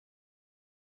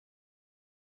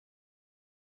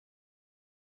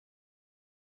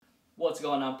What's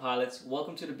going on, pilots?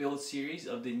 Welcome to the build series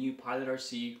of the new Pilot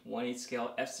RC 1/8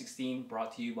 scale F-16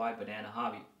 brought to you by Banana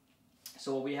Hobby.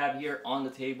 So what we have here on the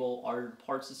table are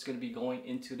parts that's going to be going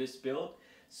into this build.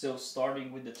 So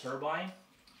starting with the turbine,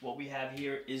 what we have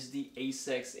here is the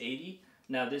ACE-80.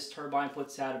 Now this turbine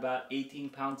puts out about 18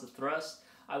 pounds of thrust.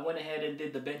 I went ahead and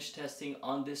did the bench testing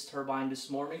on this turbine this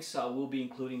morning, so I will be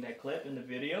including that clip in the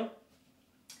video.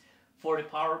 For the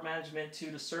power management to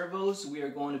the servos, we are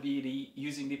going to be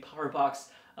using the Powerbox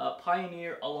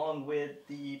Pioneer along with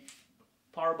the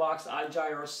Powerbox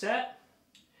Igyro set.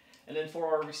 And then for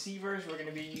our receivers, we're going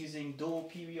to be using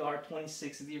dual PBR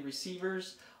 26D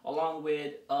receivers along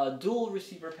with dual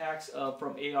receiver packs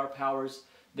from ARpowers.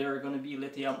 They're going to be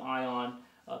lithium-ion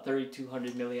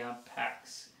 3200 milliamp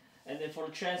packs. And then for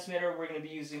the transmitter, we're going to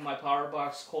be using my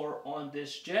Powerbox core on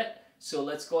this jet. So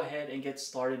let's go ahead and get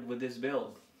started with this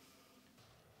build.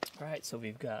 Alright, so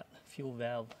we've got fuel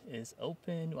valve is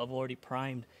open. I've already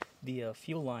primed the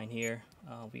fuel line here.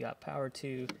 We got power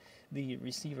to the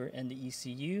receiver and the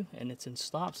ECU, and it's in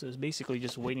stop, so it's basically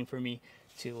just waiting for me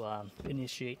to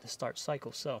initiate the start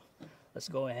cycle. So let's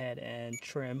go ahead and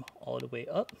trim all the way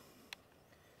up.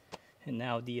 And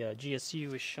now the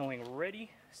GSU is showing ready,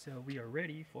 so we are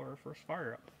ready for our first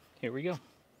fire up. Here we go.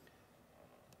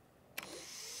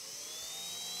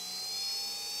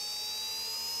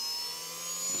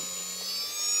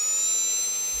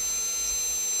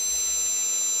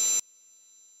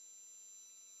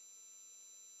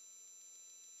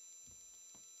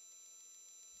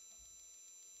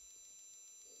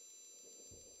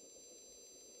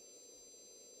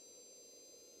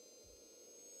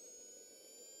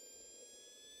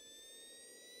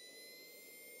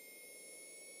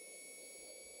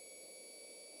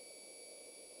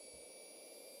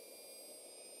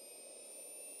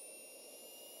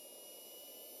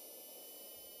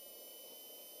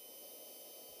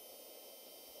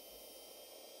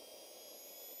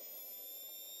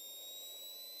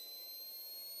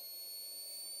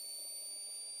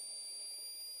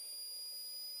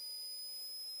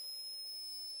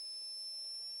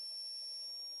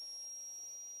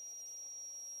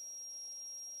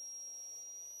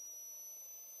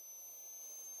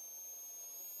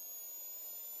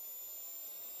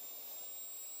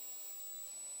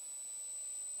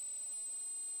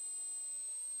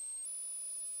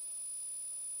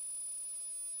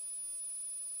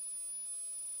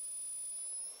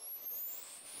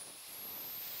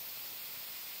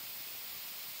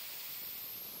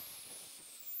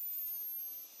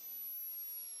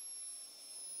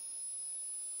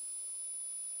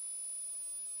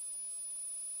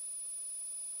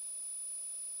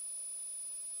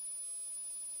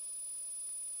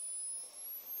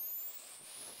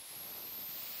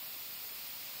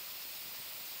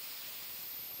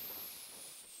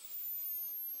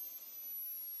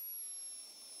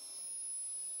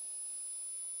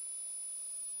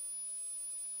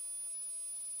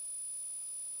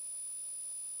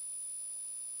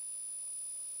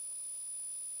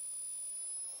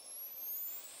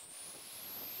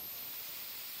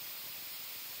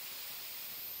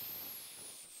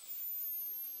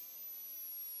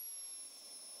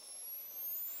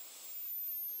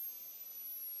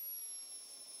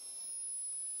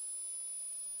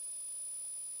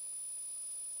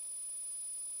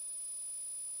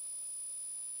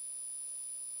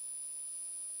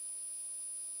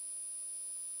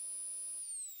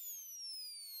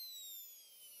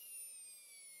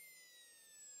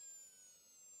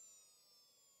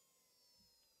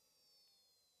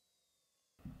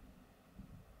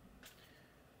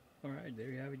 Alright, there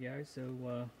you have it, guys.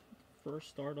 So first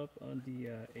startup on the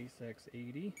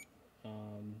ACE-80.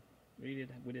 We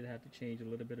did have to change a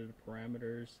little bit of the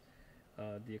parameters.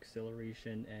 The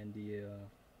acceleration and the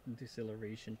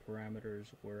deceleration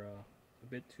parameters were a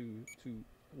bit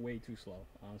way too slow,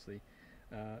 honestly.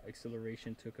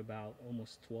 Acceleration took about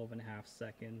almost 12.5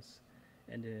 seconds,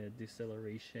 and the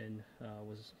deceleration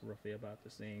was roughly about the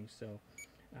same. So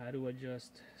I had to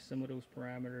adjust some of those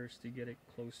parameters to get it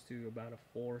close to about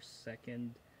a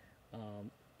 4-second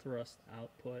thrust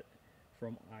output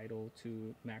from idle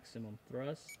to maximum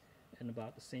thrust, and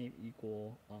about the same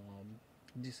equal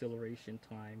deceleration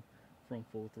time from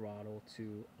full throttle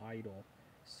to idle.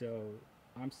 So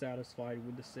I'm satisfied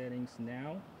with the settings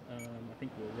now. I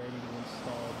think we're ready to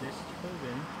install this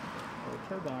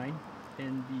turbine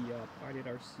in the Pilot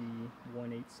RC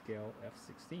 1/8 scale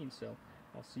F-16. So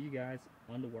I'll see you guys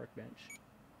on the workbench.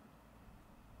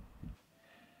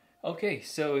 Okay,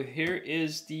 so here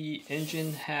is the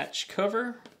engine hatch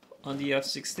cover on the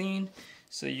F-16.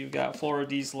 So you've got 4 of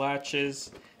these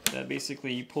latches, that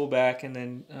basically you pull back, and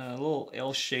then a little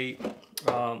L-shape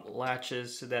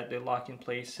latches so that they lock in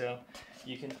place, so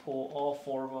you can pull all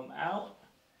 4 of them out.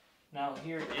 Now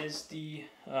here is the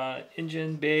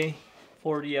engine bay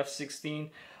for the F-16.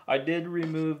 I did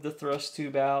remove the thrust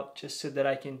tube out just so that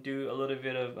I can do a little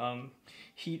bit of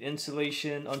heat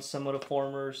insulation on some of the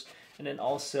formers. And then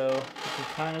also, you can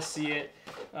kind of see it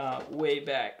way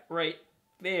back right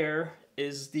there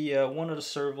is the one of the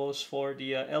servos for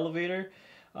the elevator.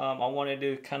 I wanted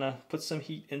to kind of put some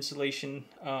heat insulation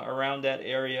around that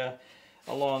area,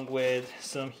 along with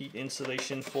some heat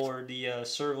insulation for the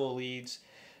servo leads,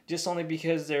 just only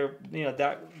because they're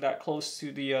that close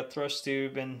to the thrust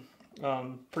tube and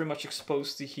pretty much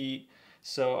exposed to heat.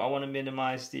 So I want to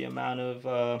minimize the amount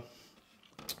of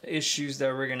issues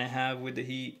that we're gonna have with the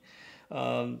heat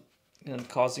and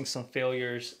causing some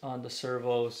failures on the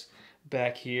servos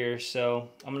back here. So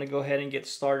I'm gonna go ahead and get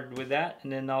started with that,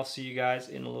 and then I'll see you guys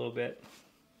in a little bit.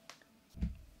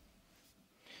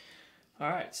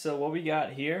 Alright, so what we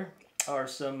got here are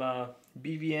some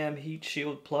BVM Heat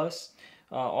Shield Plus.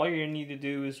 All you need to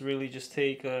do is really just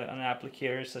take an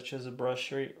applicator such as a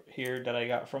brush right here that I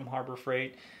got from Harbor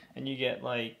Freight, and you get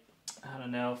like, I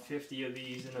don't know, 50 of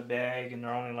these in a bag, and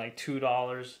they're only like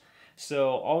 $2. So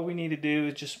all we need to do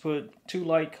is just put 2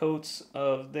 light coats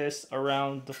of this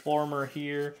around the former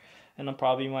here, and I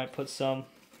probably might put some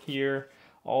here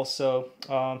also,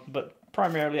 but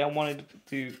primarily I wanted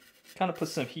to kind of put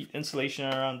some heat insulation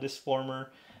around this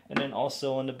former, and then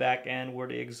also on the back end where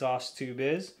the exhaust tube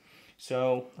is.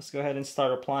 So let's go ahead and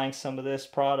start applying some of this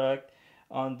product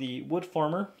on the wood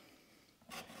former.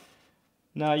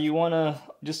 Now you want to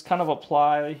just kind of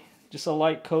apply just a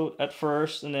light coat at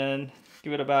first, and then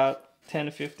give it about 10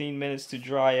 to 15 minutes to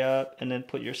dry up, and then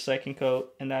put your second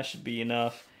coat, and that should be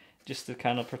enough just to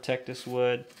kind of protect this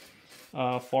wood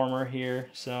former here.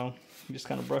 So you just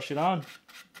kind of brush it on.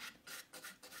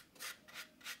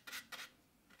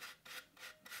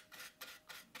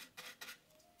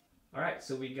 Alright,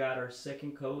 so we got our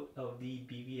second coat of the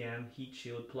BVM Heat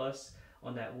Shield Plus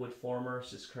on that wood former.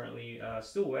 It's just currently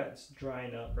still wet, it's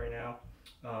drying up right now.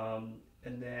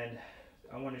 And then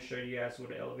I want to show you guys what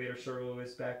the elevator servo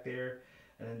is back there.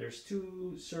 And then there's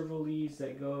 2 servo leads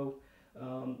that go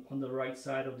on the right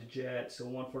side of the jet. So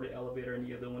one for the elevator, and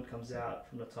the other one comes out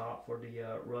from the top for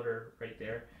the rudder right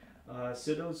there.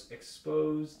 So those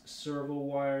exposed servo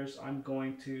wires, I'm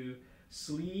going to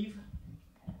sleeve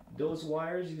those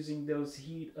wires using those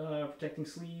heat protecting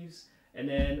sleeves, and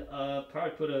then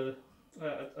probably put a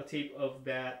tape of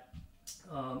that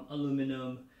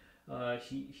aluminum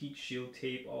heat shield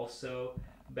tape also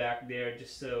back there,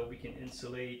 just so we can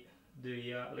insulate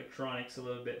the electronics a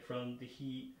little bit from the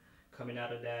heat coming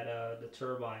out of that the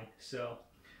turbine. So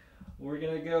we're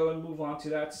gonna go and move on to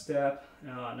that step,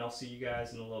 and I'll see you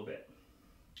guys in a little bit.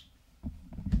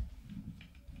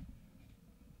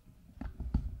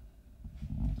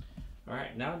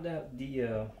 Alright, now that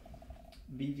the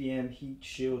BVM Heat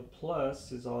Shield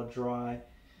Plus is all dry,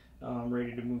 I'm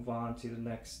ready to move on to the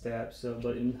next step. So,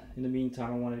 but in the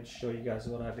meantime, I wanted to show you guys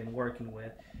what I've been working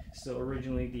with. So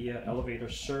originally the elevator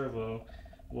servo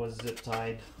was zip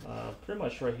tied pretty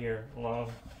much right here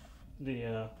along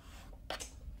the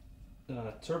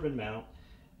turbine mount,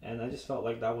 and I just felt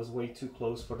like that was way too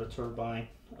close for the turbine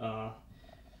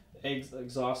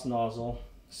exhaust nozzle.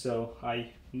 So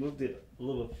I moved it a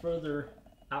little further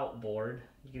outboard,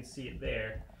 you can see it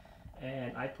there,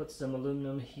 and I put some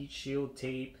aluminum heat shield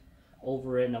tape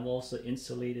over it, and I've also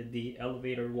insulated the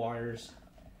elevator wires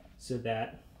so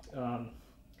that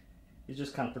it's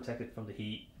just kind of protected from the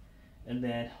heat. And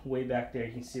then way back there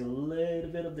you can see a little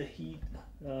bit of the heat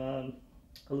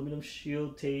aluminum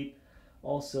shield tape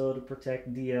also to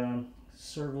protect the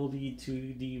servo lead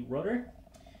to the rudder.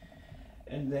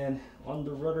 And then on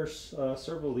the rudder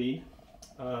servo lead,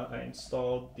 I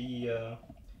installed the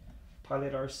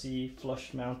Pilot RC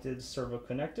flush mounted servo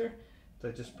connector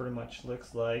that just pretty much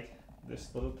looks like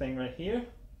this little thing right here.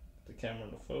 The camera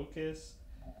to focus.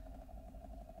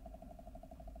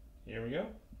 Here we go.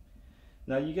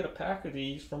 Now you get a pack of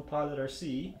these from Pilot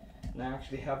RC, and I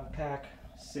actually have a pack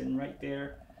sitting right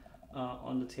there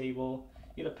on the table.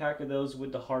 You get a pack of those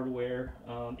with the hardware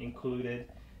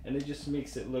included, and it just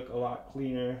makes it look a lot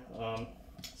cleaner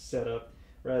setup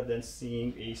rather than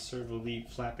seeing a servo lead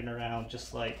flapping around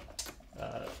just like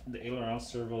the aileron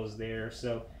servo is there.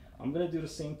 So I'm gonna do the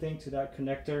same thing to that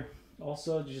connector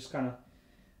also, to just kind of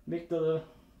make the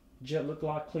jet look a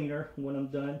lot cleaner when I'm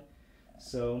done.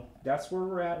 So that's where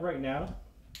we're at right now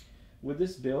with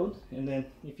this build. And then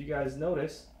if you guys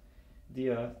notice,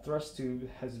 the thrust tube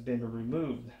has been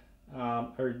removed. I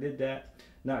already did that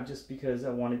not just because I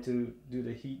wanted to do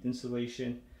the heat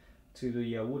insulation to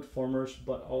the wood formers,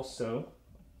 but also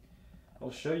I'll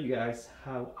show you guys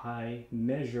how I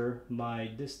measure my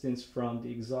distance from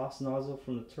the exhaust nozzle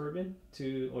from the turbine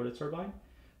to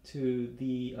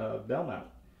the bell mount.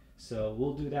 So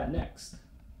we'll do that next.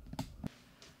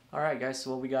 Alright guys,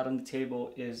 so what we got on the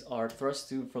table is our thrust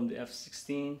tube from the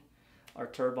F-16, our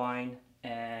turbine,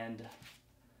 and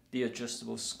the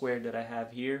adjustable square that I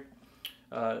have here.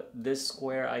 This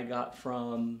square I got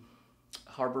from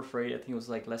Harbor Freight. I think it was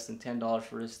like less than $10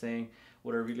 for this thing.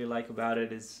 What I really like about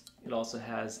it is it also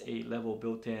has a level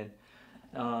built in.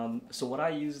 So what I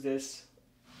use this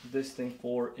thing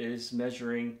for is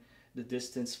measuring the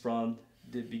distance from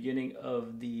the beginning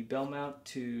of the bell mount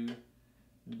to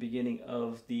the beginning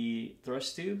of the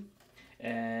thrust tube.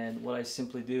 And what I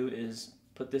simply do is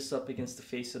put this up against the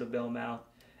face of the bell mount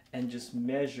and just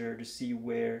measure to see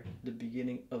where the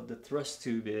beginning of the thrust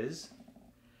tube is.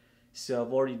 So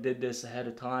I've already did this ahead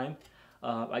of time.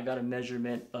 I got a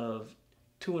measurement of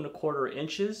 2¼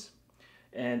 inches,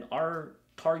 and our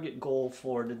target goal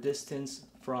for the distance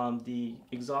from the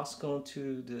exhaust cone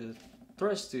to the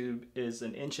thrust tube is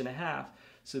 1.5 inches.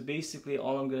 So basically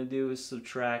all I'm going to do is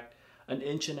subtract 1.5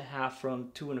 inches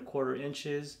from 2¼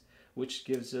 inches, which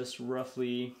gives us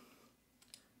roughly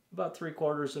about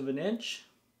 3/4 of an inch.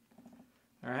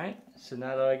 Alright, so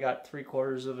now that I got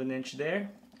 3/4 of an inch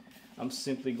there, I'm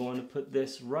simply going to put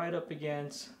this right up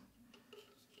against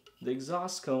the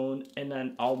exhaust cone, and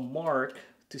then I'll mark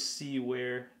to see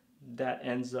where that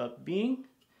ends up being.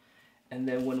 And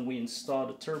then when we install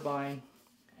the turbine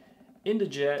in the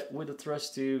jet with the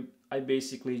thrust tube, I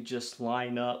basically just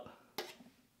line up,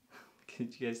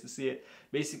 get you guys to see it,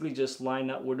 basically just line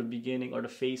up where the beginning or the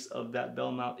face of that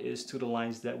bell mount is to the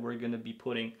lines that we're going to be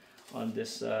putting on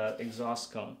this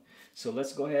exhaust cone. So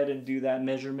let's go ahead and do that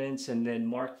measurements and then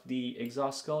mark the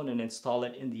exhaust cone and install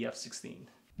it in the F-16.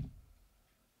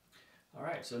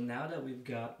 Alright, so now that we've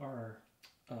got our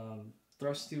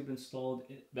thrust tube installed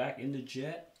back in the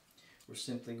jet, we're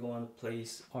simply going to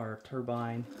place our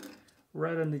turbine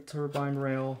right on the turbine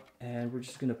rail, and we're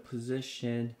just going to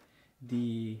position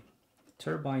the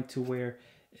turbine to where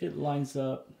it lines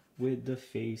up with the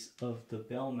face of the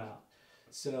bell mount.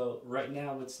 So right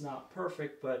now it's not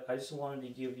perfect, but I just wanted to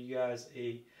give you guys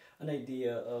an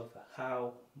idea of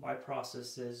how my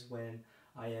process is when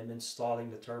I am installing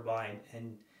the turbine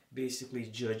and basically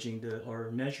judging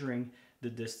or measuring the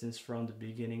distance from the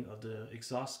beginning of the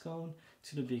exhaust cone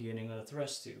to the beginning of the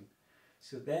thrust tube.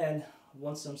 So then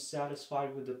once I'm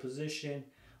satisfied with the position,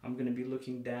 I'm going to be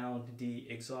looking down the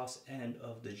exhaust end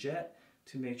of the jet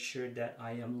to make sure that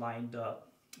I am lined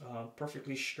up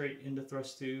perfectly straight in the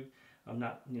thrust tube. I'm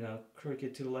not,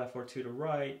 crooked to the left or to the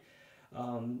right,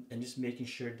 and just making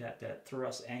sure that that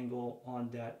thrust angle on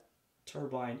that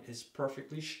turbine is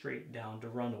perfectly straight down the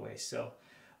runway. So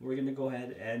we're going to go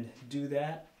ahead and do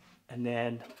that, and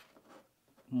then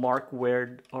mark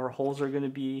where our holes are going to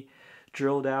be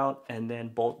drilled out, and then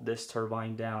bolt this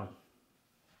turbine down.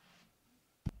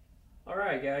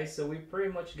 Alright guys, so we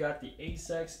pretty much got the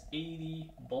ASX 80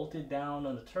 bolted down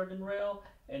on the turbine rail,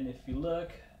 and if you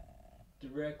look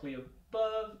directly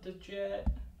above the jet,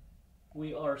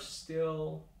 we are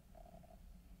still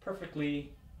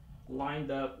perfectly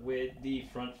lined up with the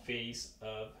front face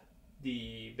of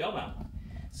the bell mount.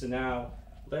 So now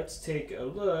let's take a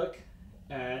look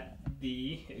at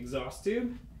the exhaust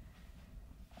tube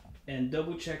and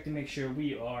double check to make sure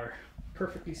we are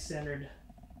perfectly centered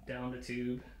down the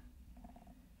tube.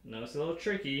 Now it's a little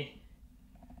tricky,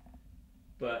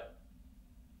 but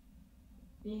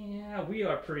yeah, we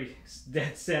are pretty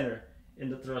dead center in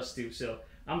the thrust tube. So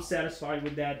I'm satisfied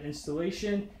with that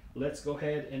installation. Let's go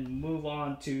ahead and move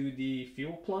on to the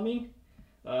fuel plumbing.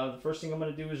 The first thing I'm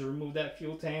going to do is remove that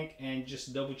fuel tank and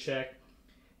just double check,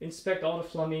 inspect all the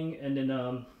plumbing, and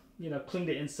then clean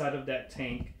the inside of that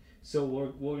tank. So we're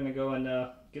going to go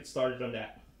and get started on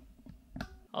that.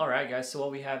 Alright guys, so what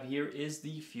we have here is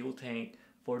the fuel tank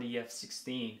for the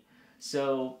F-16.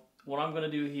 So what I'm going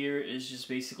to do here is just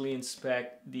basically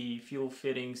inspect the fuel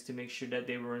fittings to make sure that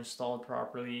they were installed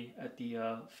properly at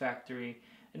the factory.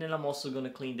 And then I'm also going to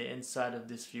clean the inside of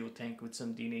this fuel tank with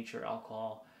some denatured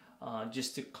alcohol,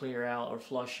 just to clear out or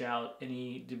flush out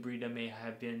any debris that may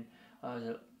have been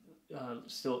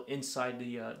still inside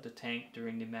the tank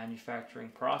during the manufacturing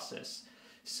process.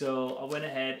 So I went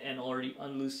ahead and already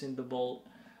unloosened the bolt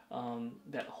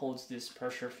that holds this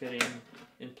pressure fitting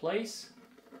in place.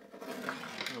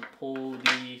 I'll pull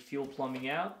the fuel plumbing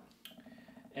out,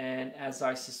 and as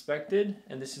I suspected,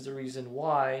 and this is the reason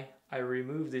why I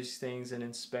removed these things and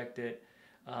inspect it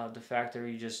the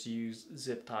factory just used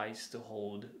zip ties to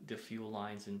hold the fuel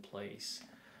lines in place.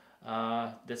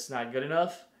 That's not good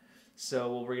enough.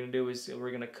 So what we're going to do is we're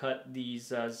going to cut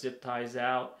these zip ties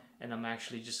out, and I'm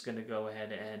actually just going to go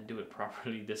ahead and do it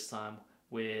properly this time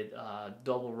with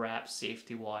double wrap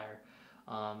safety wire.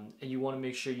 And you want to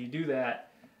make sure you do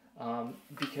that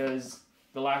because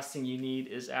the last thing you need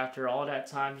is, after all that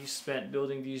time you spent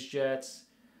building these jets,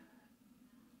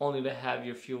 only to have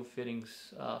your fuel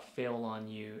fittings fail on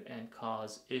you and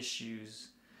cause issues,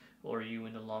 or you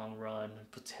in the long run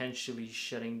potentially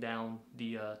shutting down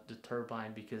the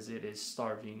turbine because it is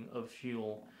starving of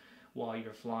fuel while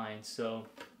you're flying. So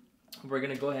we're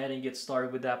gonna go ahead and get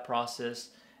started with that process,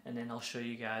 and then I'll show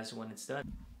you guys when it's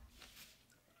done.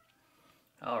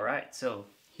 Alright, so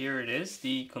here it is,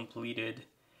 the completed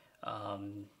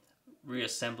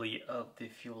reassembly of the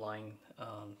fuel line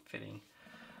fitting.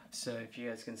 So if you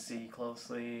guys can see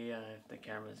closely, the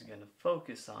camera is going to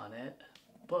focus on it,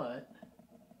 but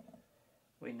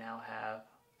we now have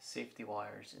safety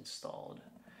wires installed.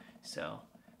 So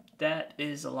that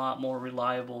is a lot more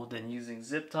reliable than using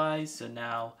zip ties. So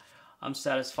now I'm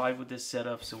satisfied with this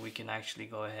setup, so we can actually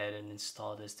go ahead and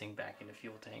install this thing back in the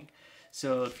fuel tank.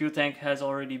 So the fuel tank has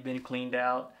already been cleaned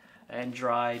out and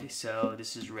dried, so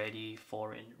this is ready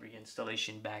for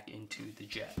reinstallation back into the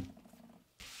jet.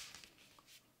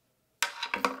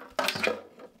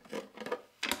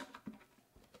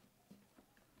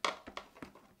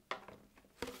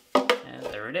 And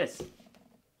there it is.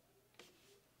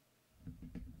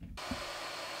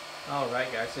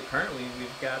 Alright guys, so currently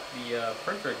we've got the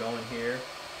printer going here.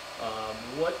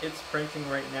 What it's printing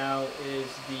right now is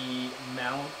the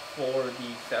mount for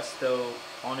the Festo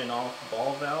on and off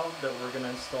ball valve that we're going to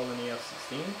install in the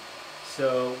F-16.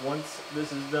 So once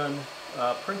this is done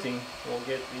printing, we'll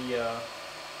get the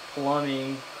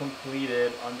plumbing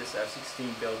completed on this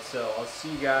F-16 build. So I'll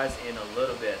see you guys in a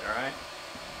little bit, alright?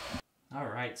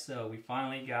 Alright, so we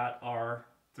finally got our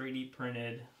 3D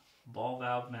printed ball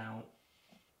valve mount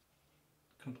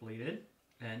completed,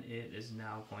 and it is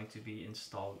now going to be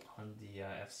installed on the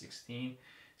F-16.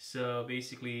 So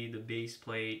basically the base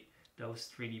plate that was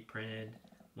 3D printed,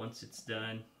 once it's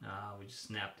done, we just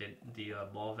snapped the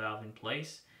ball valve in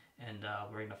place, and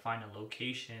we're going to find a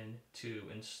location to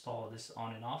install this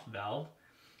on and off valve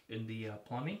in the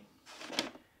plumbing.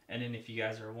 And then if you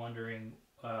guys are wondering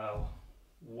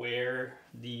where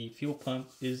the fuel pump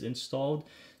is installed,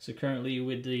 so currently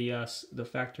with the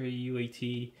factory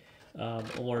UAT,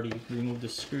 I've already removed the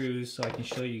screws so I can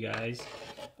show you guys.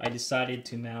 I decided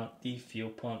to mount the fuel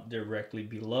pump directly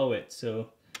below it. So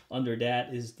under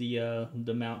that is the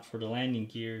mount for the landing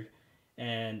gear,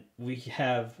 and we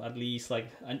have at least like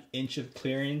an inch of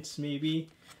clearance maybe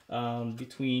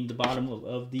between the bottom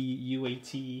of the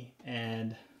UAT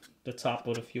and the top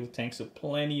of the fuel tank, so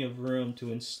plenty of room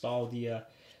to install the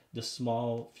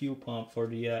small fuel pump for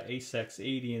the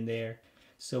ASX80 in there.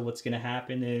 So what's gonna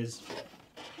happen is,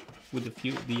 with the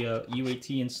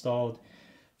UAT installed,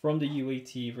 from the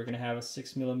UAT we're gonna have a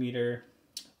 6mm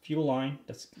fuel line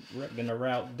that's gonna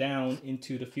route down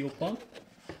into the fuel pump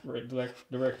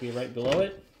directly right below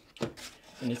it,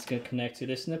 and it's gonna connect to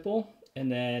this nipple.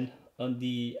 And then on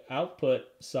the output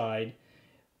side,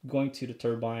 going to the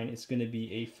turbine, it's gonna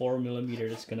be a 4mm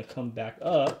that's gonna come back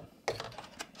up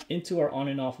into our on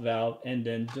and off valve, and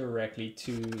then directly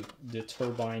to the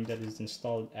turbine that is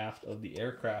installed aft of the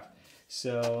aircraft.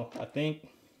 So I think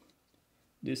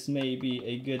this may be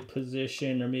a good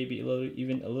position, or maybe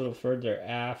even a little further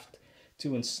aft,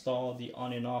 to install the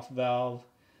on and off valve.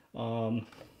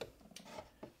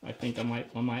 I think I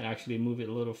might actually move it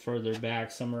a little further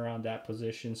back, somewhere around that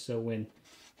position, so when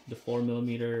the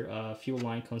 4mm fuel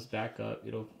line comes back up,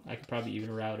 I could probably even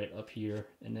route it up here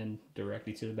and then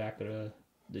directly to the back of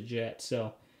the jet.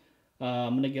 So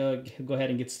I'm gonna go ahead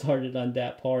and get started on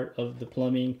that part of the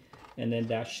plumbing, and then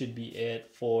that should be it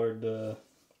for the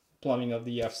plumbing of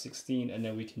the F-16, and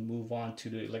then we can move on to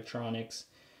the electronics.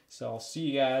 So I'll see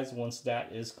you guys once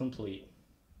that is complete.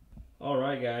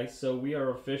 Alright guys, so we are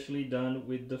officially done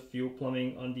with the fuel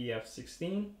plumbing on the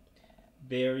F-16.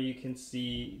 There you can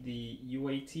see the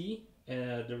UAT,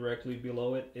 directly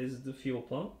below it is the fuel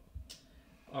pump.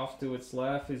 Off to its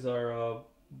left is our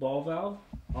ball valve,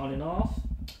 on and off,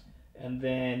 and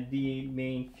then the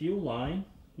main fuel line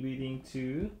leading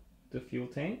to the fuel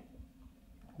tank,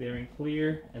 bearing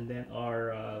clear, and then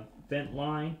our vent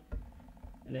line,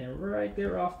 and then right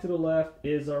there off to the left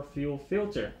is our fuel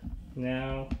filter.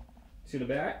 Now to the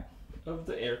back of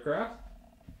the aircraft,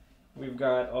 we've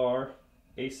got our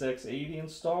ASX80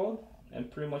 installed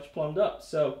and pretty much plumbed up.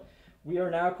 So we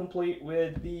are now complete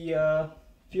with the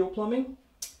fuel plumbing.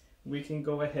 we can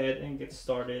go ahead and get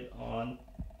started on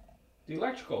the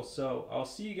electrical. So I'll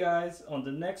see you guys on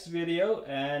the next video,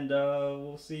 and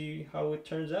we'll see how it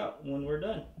turns out when we're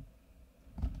done.